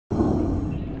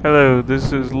Hello,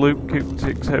 this is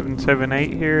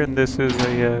Luke6778 here, and this is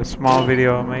a small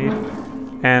video I made,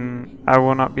 and I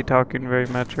will not be talking very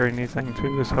much or anything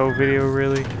through this whole video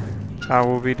really. I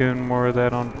will be doing more of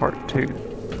that on part 2.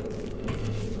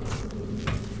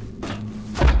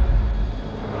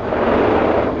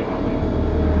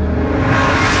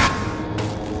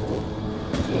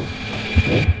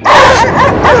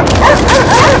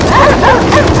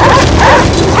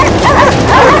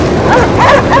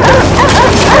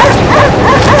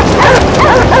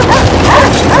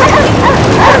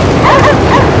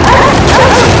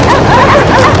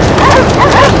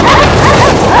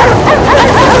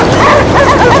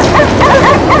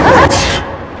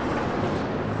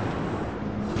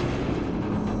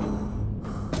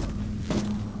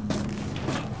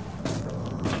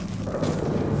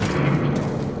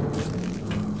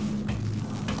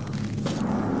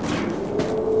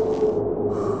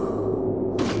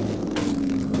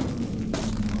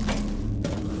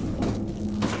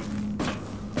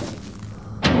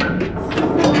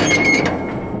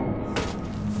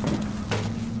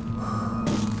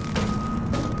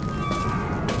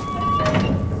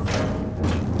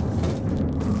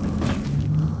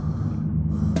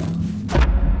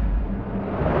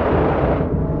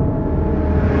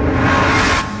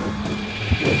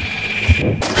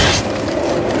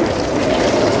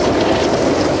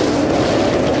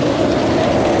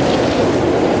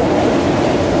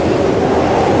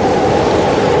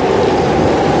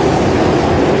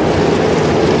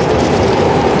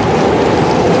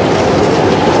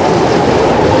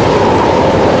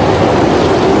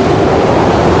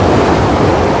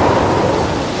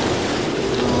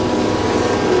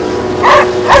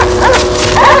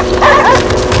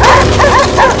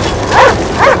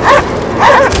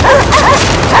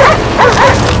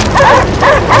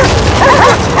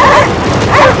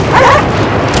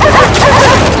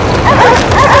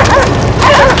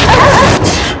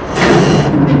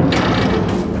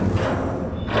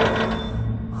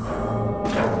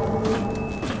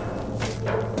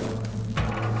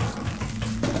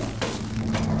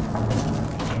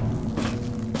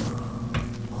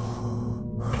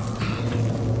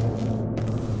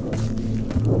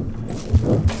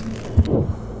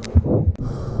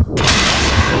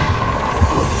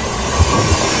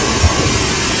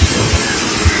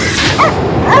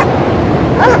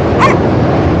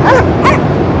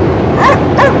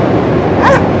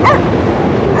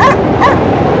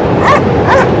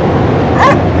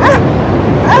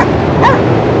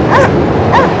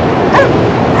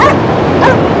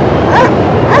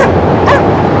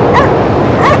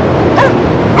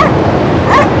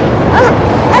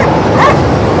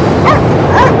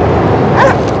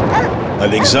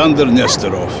 Alexander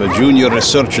Nesterov, a junior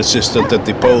research assistant at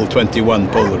the Pole 21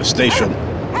 Polar Station,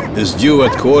 is due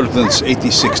at coordinates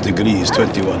 86 degrees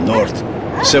 21 north,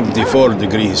 74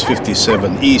 degrees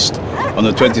 57 east on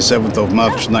the 27th of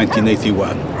March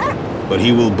 1981, where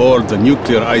he will board the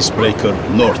nuclear icebreaker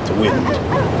North Wind.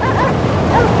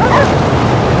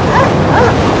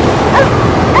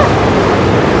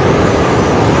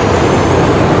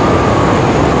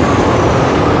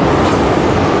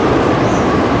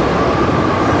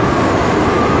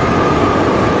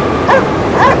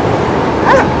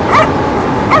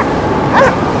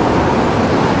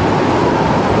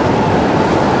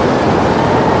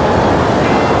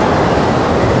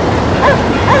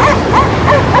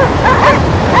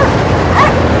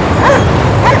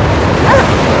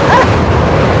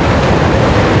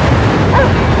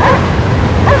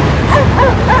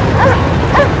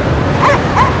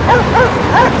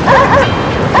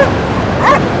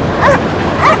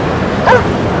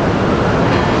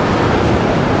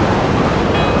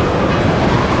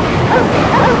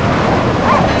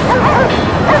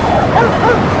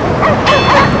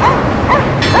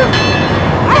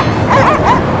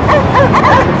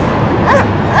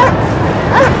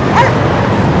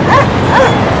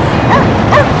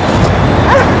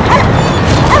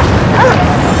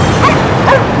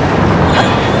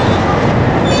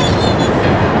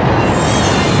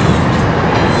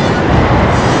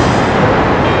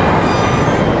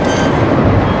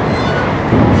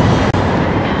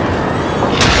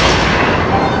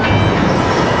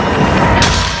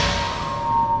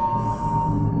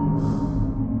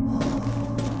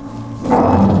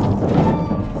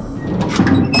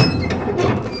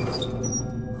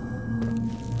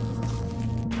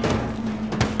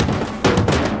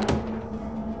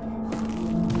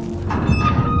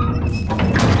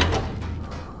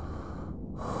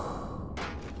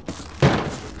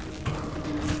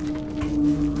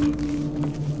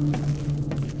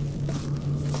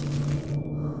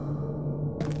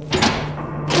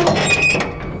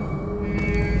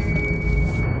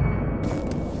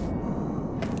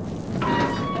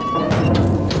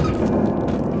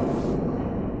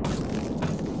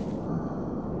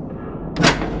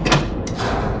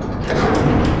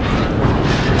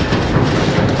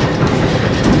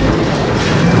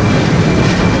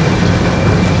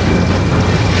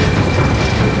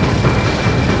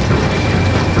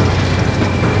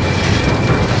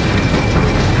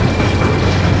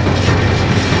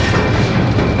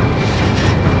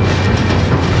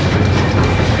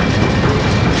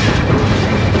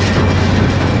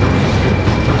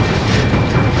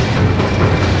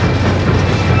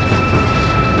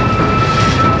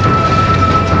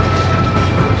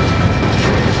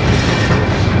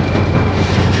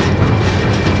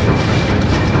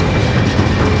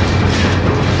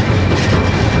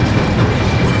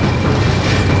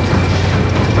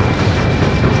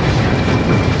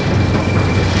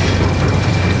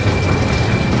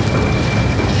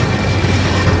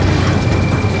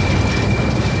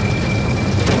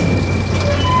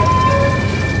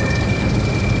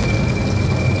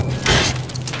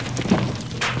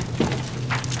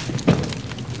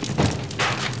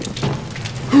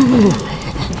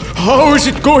 How is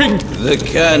it going? The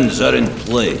cans are in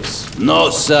place.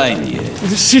 No sign yet.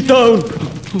 Sit down.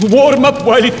 Warm up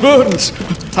while it burns.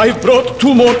 I've brought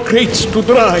 2 more crates to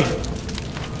dry.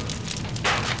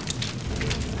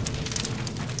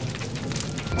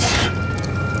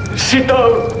 Sit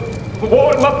down.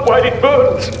 Warm up while it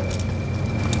burns.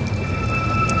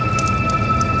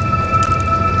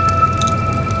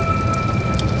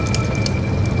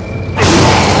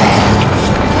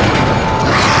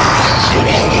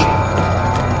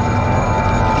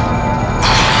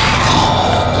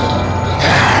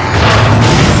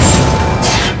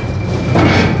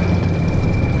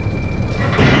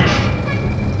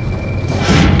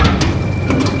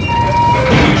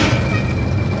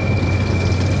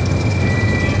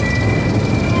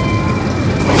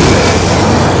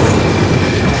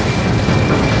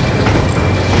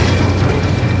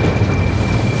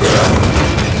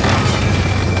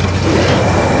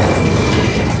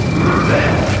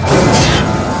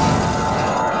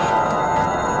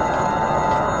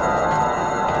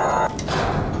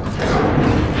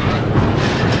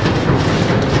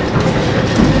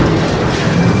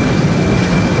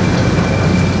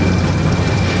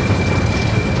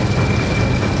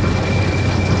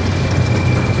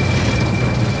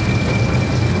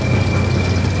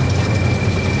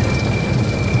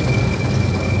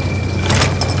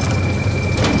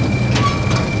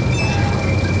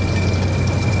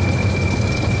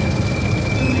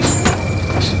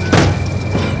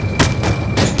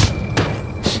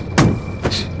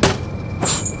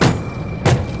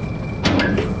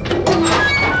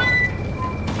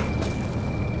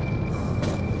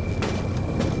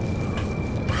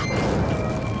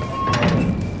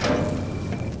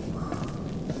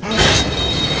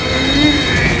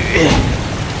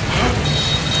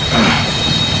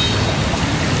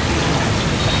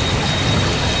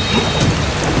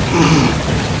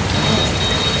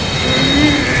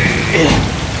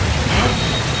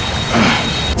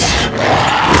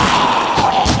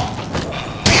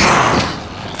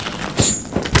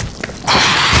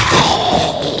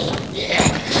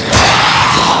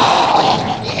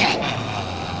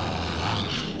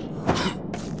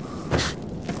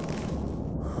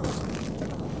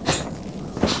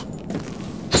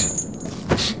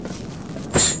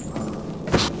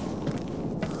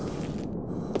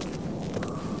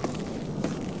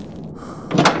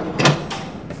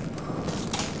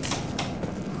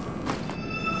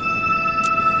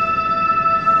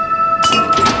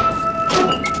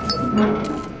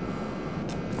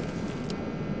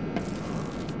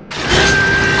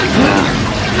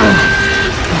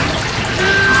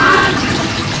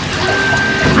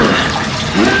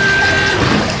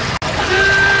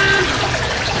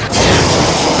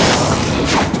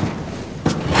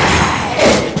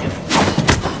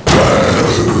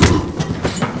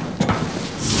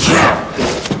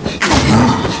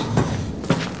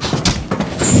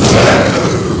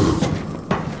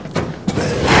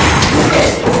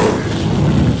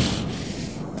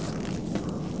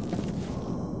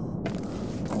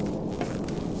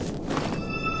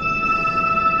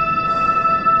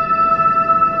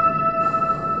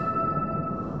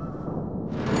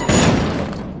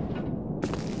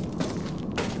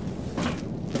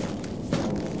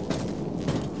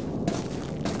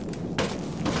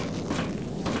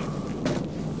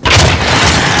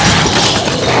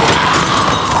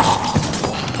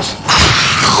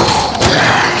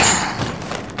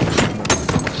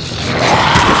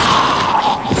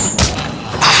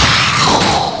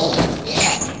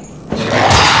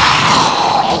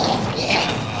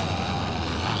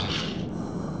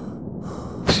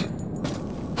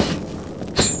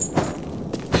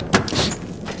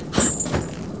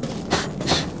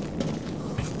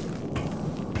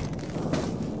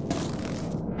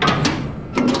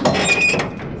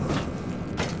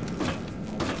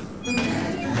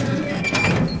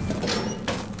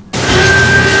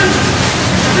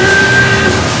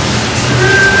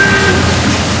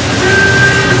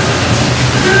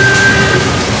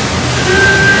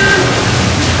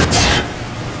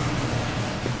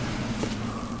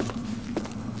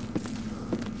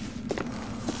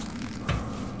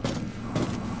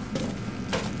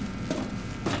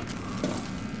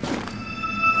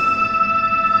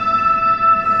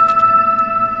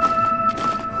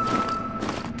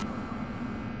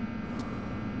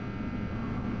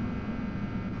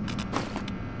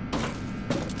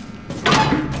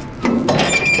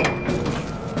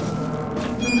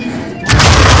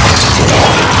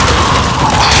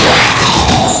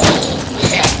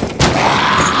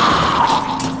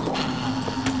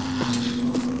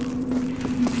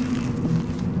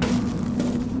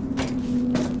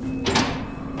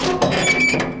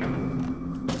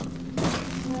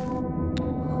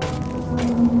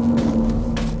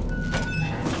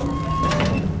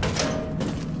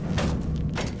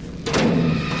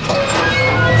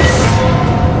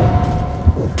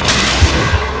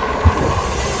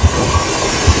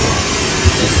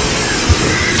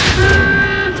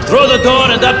 Through the door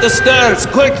and up the stairs,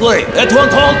 quickly! It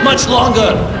won't hold much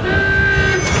longer!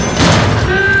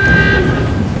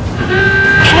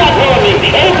 Flag warning!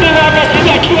 Everyone must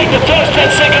evacuate the first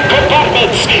and second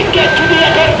compartments! Get to the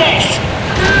upper decks!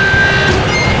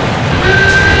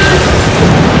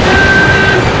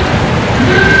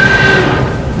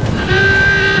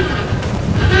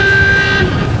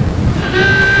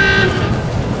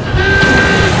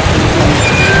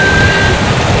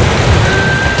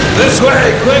 This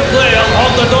way, quickly! I'll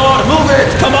hold the door! Move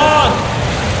it! Come on!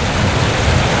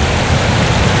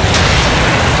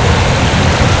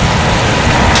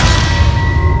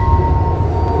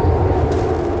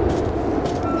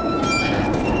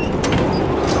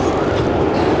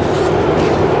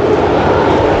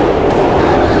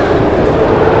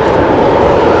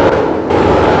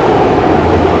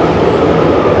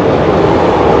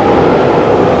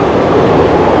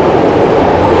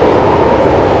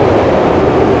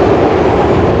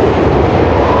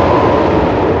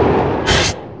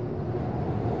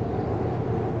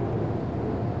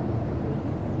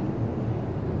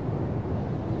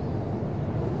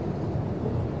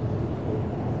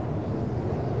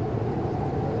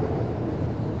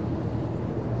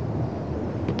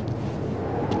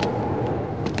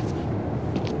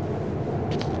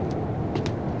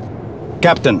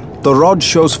 Captain, the rod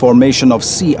shows formation of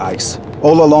sea ice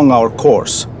all along our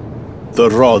course.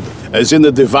 The rod, as in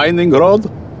the divining rod?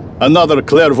 Another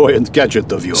clairvoyant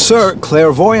gadget of yours. Sir,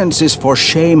 clairvoyance is for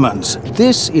shamans.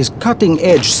 This is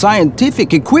cutting-edge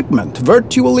scientific equipment,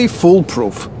 virtually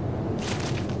foolproof.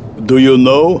 Do you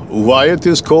know why it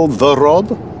is called the rod?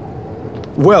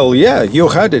 Well, yeah, you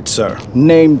had it, sir.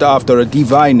 Named after a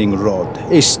divining rod,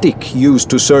 a stick used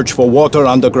to search for water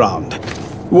underground.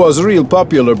 Was real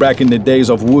popular back in the days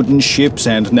of wooden ships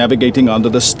and navigating under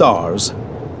the stars.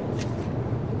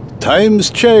 Times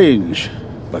change,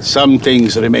 but some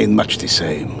things remain much the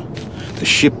same. The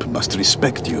ship must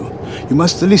respect you. You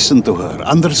must listen to her,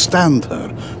 understand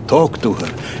her, talk to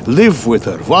her, live with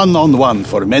her one-on-one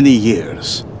for many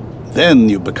years. Then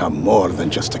you become more than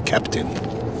just a captain.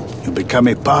 You become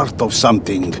a part of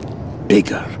something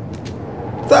bigger.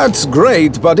 That's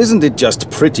great, but isn't it just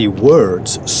pretty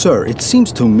words? Sir, it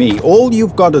seems to me all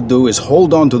you've got to do is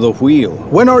hold on to the wheel.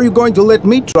 When are you going to let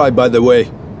me try, by the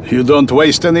way? You don't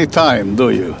waste any time, do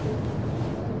you?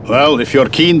 Well, if you're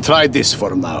keen, try this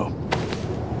for now.